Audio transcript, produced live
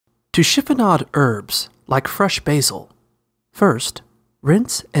To chiffonade herbs, like fresh basil, first,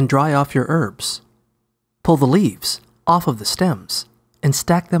 rinse and dry off your herbs. Pull the leaves off of the stems and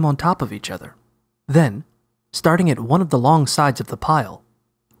stack them on top of each other. Then, starting at one of the long sides of the pile,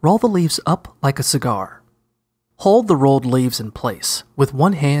 roll the leaves up like a cigar. Hold the rolled leaves in place with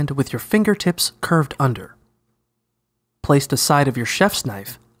one hand with your fingertips curved under. Place the side of your chef's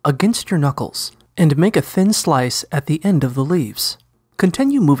knife against your knuckles and make a thin slice at the end of the leaves.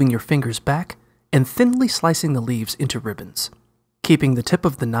 Continue moving your fingers back and thinly slicing the leaves into ribbons, keeping the tip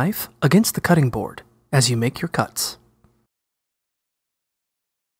of the knife against the cutting board as you make your cuts.